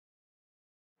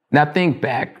Now think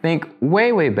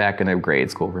way back in grade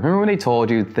school. Remember when they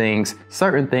told you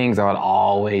certain things that would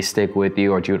always stick with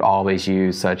you or you would always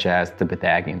use, such as the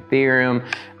Pythagorean theorem,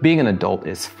 being an adult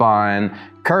is fun,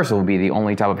 cursive will be the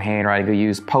only type of handwriting you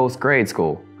use post-grade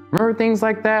school. Remember things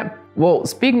like that? Well,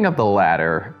 speaking of the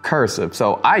latter, cursive.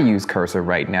 So I use cursive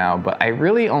right now, but I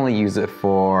really only use it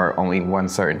for only one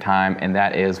certain time, and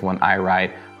that is when I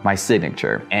write my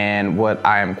signature. And what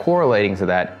I am correlating to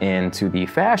that into the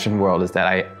fashion world is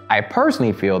that I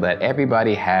personally feel that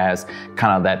everybody has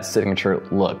kind of that signature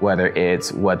look, whether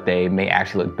it's what they may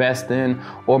actually look best in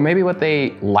or maybe what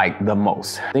they like the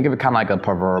most. Think of it kind of like a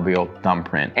proverbial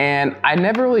thumbprint. And I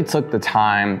never really took the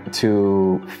time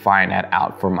to find that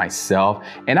out for myself.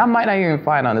 And I might not even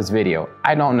find on this video.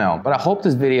 I don't know. But I hope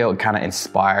this video kind of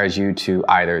inspires you to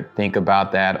either think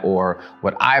about that, or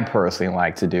what I personally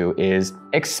like to do is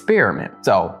experiment.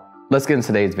 So let's get into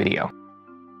today's video.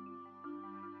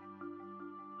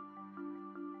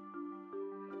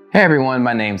 Hey everyone,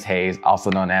 my name's Hayes,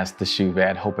 also known as the Shoe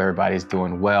Vet. Hope everybody's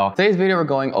doing well. Today's video, we're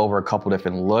going over a couple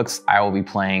different looks. I will be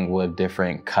playing with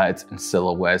different cuts and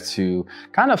silhouettes to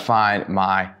kind of find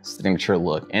my signature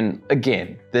look. And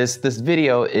again, this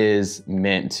video is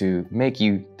meant to make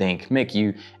you think, make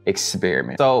you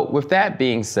experiment. So with that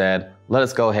being said, let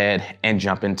us go ahead and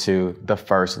jump into the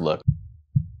first look.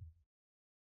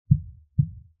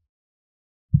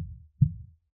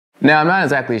 Now, I'm not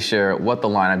exactly sure what the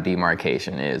line of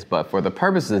demarcation is, but for the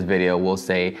purpose of this video, we'll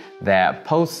say that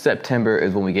post-September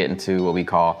is when we get into what we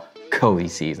call cozy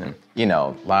season. You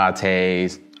know,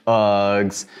 lattes,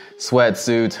 Uggs,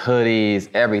 sweatsuits, hoodies,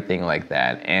 everything like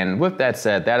that. And with that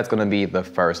said, that is gonna be the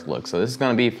first look. So this is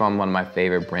gonna be from one of my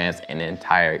favorite brands in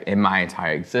my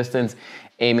entire existence,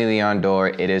 Aimé Leon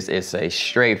Dore. It's a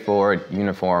straightforward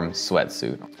uniform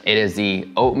sweatsuit. It is the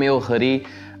oatmeal hoodie.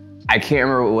 I can't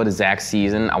remember what exact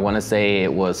season. I want to say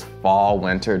it was fall,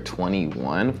 winter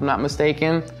 21, if I'm not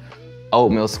mistaken.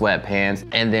 Oatmeal sweatpants,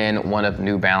 and then one of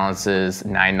New Balance's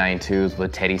 992s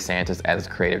with Teddy Santis as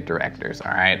creative directors,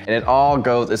 all right? And it all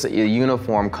goes, it's a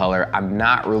uniform color. I'm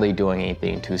not really doing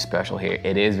anything too special here.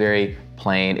 It is very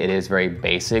plain, it is very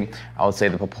basic. I would say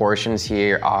the proportions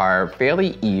here are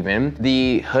fairly even.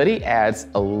 The hoodie adds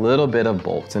a little bit of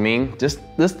bulk to me, just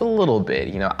a little bit.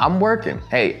 You know, I'm working.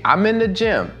 Hey, I'm in the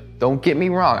gym. Don't get me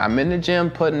wrong, I'm in the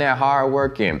gym putting that hard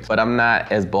work in, but I'm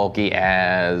not as bulky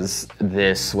as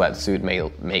this sweatsuit may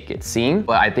make it seem.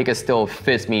 But I think it still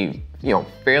fits me, you know,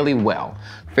 fairly well,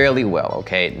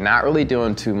 okay? Not really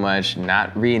doing too much,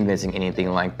 not reinventing anything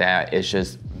like that. It's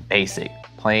just basic,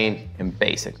 plain and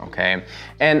basic, okay?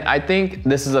 And I think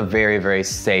this is a very, very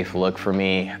safe look for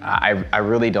me. I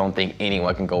really don't think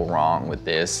anyone can go wrong with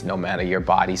this, no matter your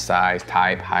body size,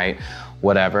 type, height,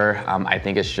 whatever. I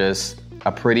think it's just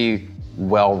a pretty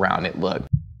well-rounded look.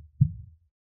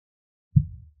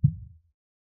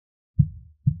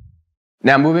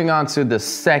 Now moving on to the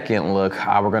second look,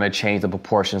 we're gonna change the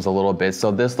proportions a little bit. So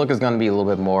this look is gonna be a little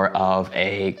bit more of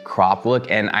a crop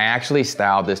look, and I actually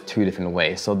styled this two different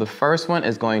ways. So the first one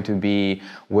is going to be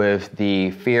with the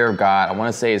Fear of God. I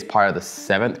wanna say it's part of the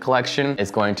 7th collection.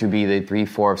 It's going to be the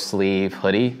 3/4 sleeve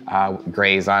hoodie,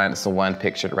 grays on it. It's the one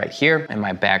pictured right here in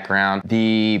my background.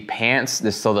 The pants,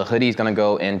 so the hoodie is gonna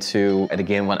go into, and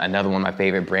again, another one of my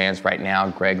favorite brands right now,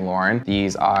 Greg Lauren.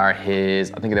 These are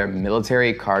I think they're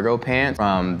military cargo pants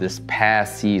from this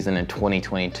past season in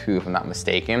 2022, if I'm not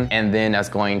mistaken. And then that's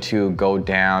going to go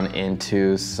down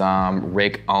into some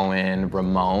Rick Owen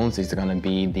Ramones. These are gonna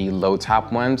be the low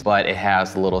top ones, but it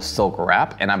has a little silk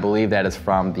wrap. And I believe that is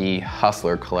from the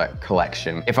Hustler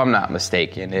collection, if I'm not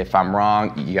mistaken. If I'm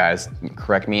wrong, you guys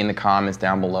correct me in the comments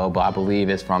down below, but I believe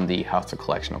it's from the Hustler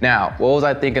collection. Now, what was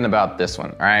I thinking about this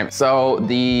one, all right? So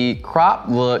the crop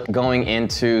look going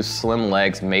into slim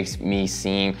legs makes me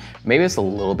seem, maybe it's a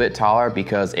little bit taller,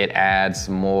 because it adds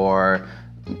the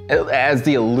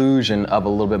illusion of a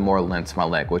little bit more length to my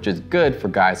leg, which is good for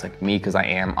guys like me because I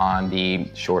am on the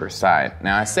shorter side.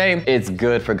 Now I say it's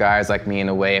good for guys like me in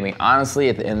a way. I mean, honestly,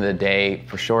 at the end of the day,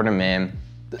 for shorter men,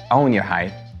 own your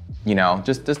height. You know,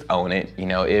 just own it. You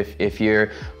know, if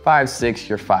you're 5'6",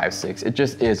 you're 5'6". It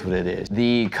just is what it is.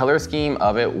 The color scheme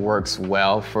of it works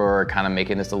well for kind of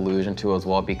making this illusion too as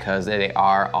well, because they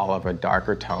are all of a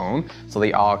darker tone. So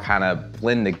they all kind of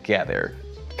blend together.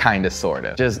 Kind of, sort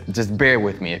of. Just bear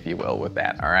with me, if you will, with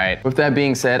that, all right? With that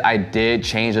being said, I did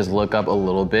change this look up a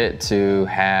little bit to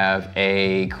have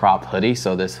a cropped hoodie.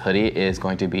 So this hoodie is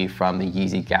going to be from the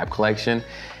Yeezy Gap collection.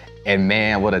 And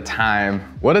man, what a time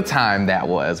that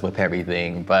was with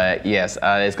everything. But yes,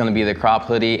 it's gonna be the crop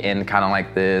hoodie in kind of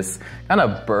like this kind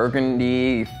of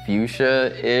burgundy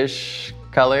fuchsia-ish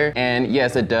color. And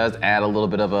yes, it does add a little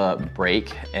bit of a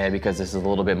break because this is a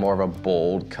little bit more of a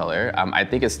bold color. I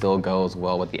think it still goes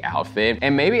well with the outfit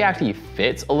and maybe actually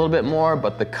fits a little bit more,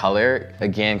 but the color,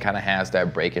 again, kind of has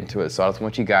that break into it. So I just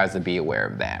want you guys to be aware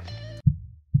of that.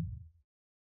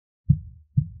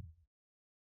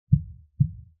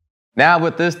 Now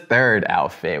with this third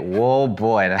outfit, whoa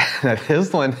boy,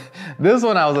 this one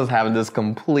I was just having this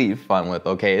complete fun with,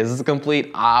 okay? This is a complete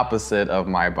opposite of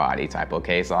my body type,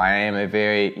 okay? So I am a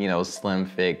very, slim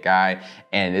fit guy,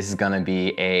 and this is gonna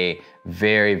be a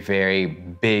very, very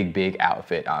big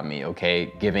outfit on me,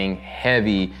 okay? Giving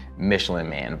heavy Michelin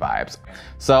Man vibes.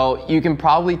 So you can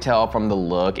probably tell from the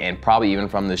look and probably even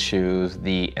from the shoes,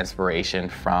 the inspiration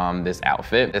from this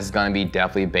outfit. This is gonna be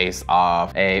definitely based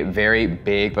off a very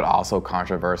big but also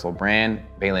controversial brand,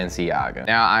 Balenciaga.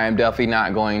 Now, I am definitely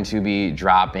not going to be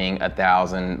dropping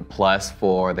 $1,000+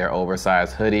 for their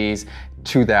oversized hoodies,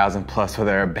 $2,000+ for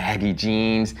their baggy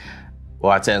jeans.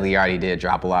 Well, I technically already did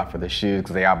drop a lot for the shoes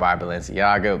because they are by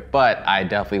Balenciaga, but I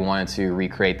definitely wanted to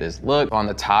recreate this look. On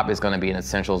the top is gonna be an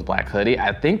Essentials black hoodie.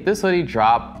 I think this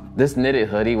knitted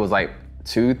hoodie was like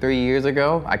 2-3 years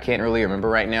ago. I can't really remember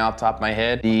right now off the top of my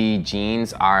head. The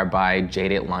jeans are by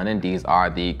Jaded London. These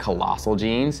are the Colossal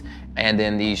jeans. And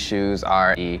then these shoes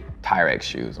are the Tyrex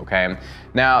shoes, okay?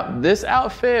 Now, this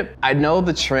outfit, I know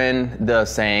the trend, the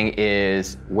saying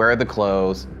is wear the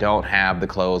clothes, don't have the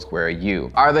clothes wear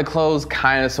you. Are the clothes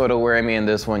kind of sort of wearing me in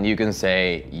this one? You can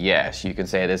say yes. You can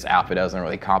say this outfit doesn't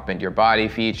really compliment your body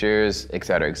features,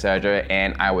 etc.,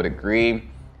 and I would agree.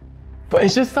 But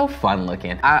it's just so fun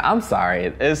looking. I'm sorry,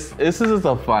 this is just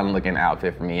a fun looking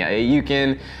outfit for me. You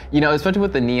can, especially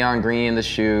with the neon green in the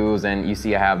shoes, and you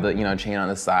see I have the, chain on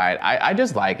the side. I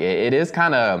just like it. It is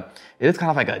kind of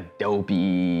like a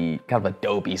dopey,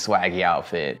 swaggy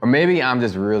outfit. Or maybe I'm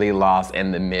just really lost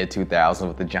in the mid 2000s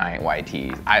with the giant white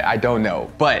tees. I don't know,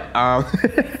 but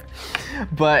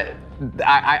but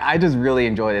I just really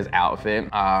enjoy this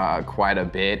outfit quite a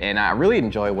bit, and I really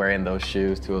enjoy wearing those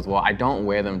shoes too as well. I don't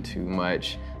wear them too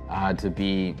much to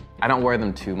be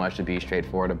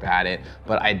straightforward about it,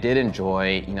 but I did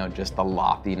enjoy, just the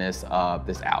loftiness of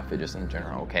this outfit just in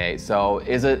general, okay? So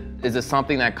is it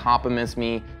something that compliments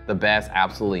me the best?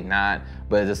 Absolutely not.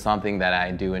 But is it something that I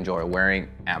do enjoy wearing?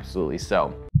 Absolutely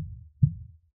so.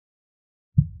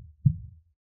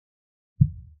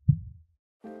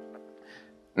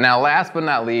 Now, last but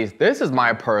not least, this is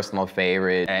my personal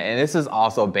favorite, and this is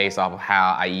also based off of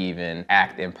how I even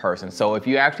act in person. So if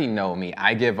you actually know me,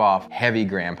 I give off heavy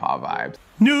grandpa vibes.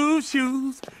 New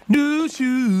shoes, new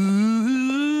shoes.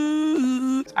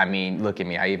 I mean, look at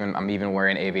me, I'm even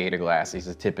wearing aviator glasses. These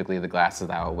are typically the glasses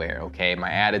I would wear, okay?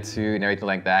 My attitude and everything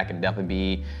like that can definitely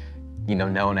be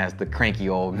known as the cranky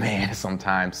old man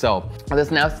sometimes. So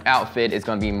this next outfit is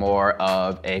gonna be more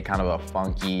of a kind of a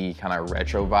funky, kind of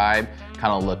retro vibe,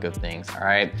 kind of look of things, all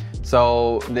right?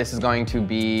 So this is going to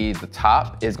be, the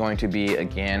top is going to be,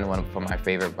 again, one of my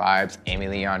favorite vibes, Aimé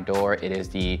Leon Dore. It is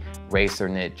the racer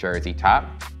knit jersey top.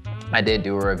 I did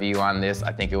do a review on this.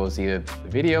 I think it was either the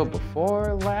video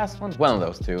before last one, one of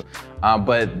those two.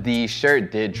 But the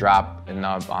shirt did drop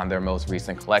on their most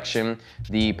recent collection.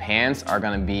 The pants are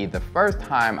gonna be the first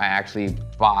time I actually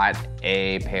bought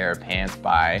a pair of pants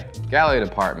by Gallery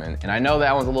Department. And I know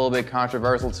that one's a little bit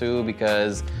controversial too,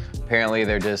 because apparently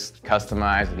they're just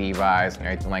customized Levi's and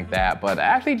everything like that. But I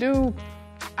actually do,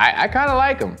 I kind of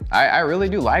like them. I really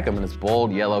do like them in this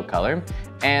bold yellow color.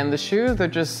 And the shoes are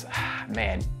just,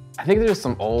 man, I think they're just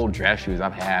some old dress shoes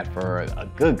I've had for a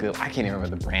good, I can't even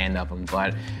remember the brand of them,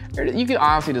 but you can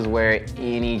honestly just wear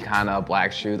any kind of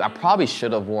black shoes. I probably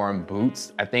should have worn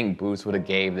boots. I think boots would have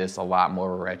gave this a lot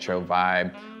more of a retro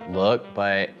vibe look,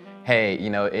 but hey,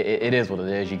 it is what it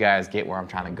is. You guys get where I'm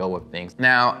trying to go with things.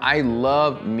 Now, I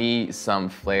love me some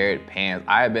flared pants.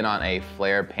 I have been on a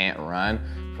flared pant run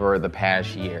for the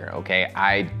past year, okay?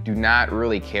 I do not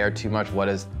really care too much what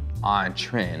is on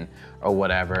trend or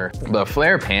whatever, but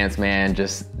flare pants, man,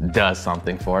 just does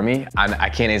something for me. I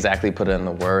can't exactly put it in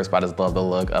the words, but I just love the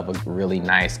look of a really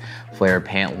nice flare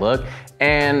pant look.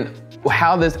 And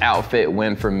how this outfit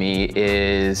went for me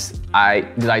is, did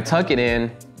I tuck it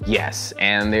in? Yes,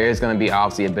 and there is gonna be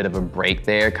obviously a bit of a break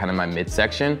there, kind of my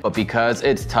midsection, but because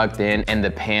it's tucked in and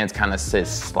the pants kind of sit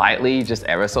slightly, just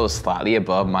ever so slightly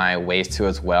above my waist too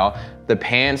as well, The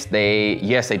pants,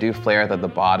 yes, they do flare at the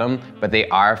bottom, but they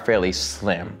are fairly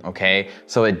slim, okay?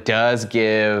 So it does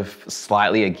give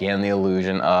slightly, again, the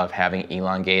illusion of having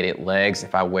elongated legs.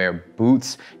 If I wear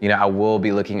boots, you know, I will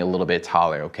be looking a little bit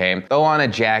taller, okay? Throw on a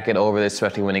jacket over this,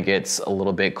 especially when it gets a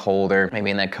little bit colder, maybe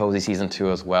in that cozy season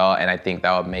too as well, and I think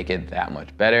that would make it that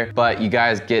much better. But you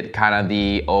guys get kind of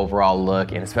the overall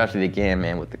look, and especially again,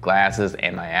 man, with the glasses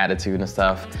and my attitude and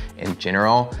stuff in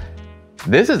general.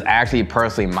 This is actually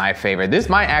personally my favorite. This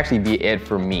might actually be it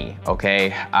for me,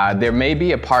 okay? There may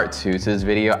be a part 2 to this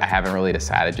video. I haven't really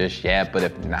decided just yet, but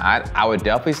if not, I would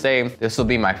definitely say this will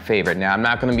be my favorite. Now, I'm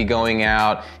not gonna be going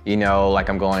out, you know, like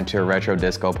I'm going to a retro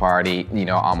disco party, you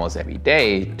know, almost every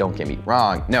day. Don't get me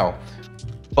wrong, no.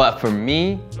 But for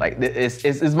me, like, this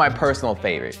is my personal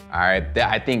favorite, all right?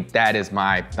 I think that is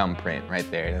my thumbprint right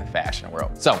there in the fashion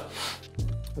world. So,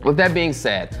 with that being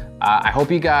said, I hope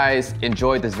you guys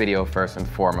enjoyed this video first and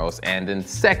foremost, and then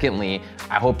secondly,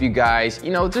 I hope you guys,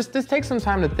 you know, just take some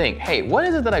time to think, hey, what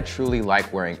is it that I truly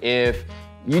like wearing? If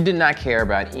you did not care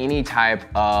about any type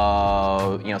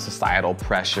of, you know, societal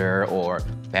pressure or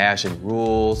fashion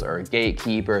rules or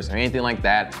gatekeepers or anything like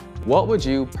that, what would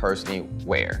you personally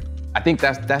wear? I think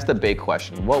that's the big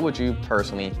question. What would you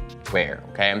personally wear,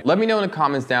 okay? Let me know in the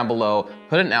comments down below.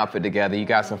 Put an outfit together. You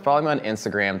guys can follow me on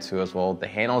Instagram too as well. The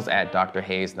handle's at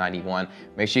drhayes91.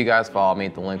 Make sure you guys follow me.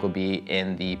 The link will be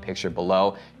in the picture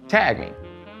below. Tag me.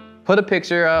 Put a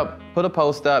picture up, put a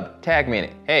post up, tag me in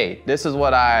it. Hey, this is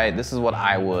what I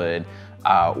would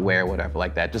wear, whatever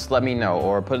like that. Just let me know,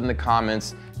 or put in the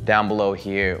comments down below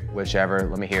here, whichever.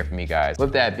 Let me hear from you guys.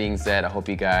 With that being said, I hope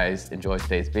you guys enjoyed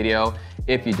today's video.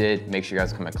 If you did, make sure you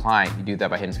guys become a client. You do that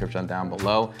by hitting the description down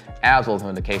below, as well as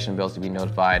notification bells to be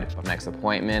notified of next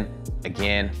appointment.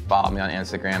 Again, follow me on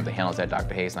Instagram. The handle's at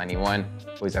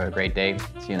drhayes91. Please have a great day.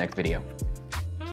 See you next video.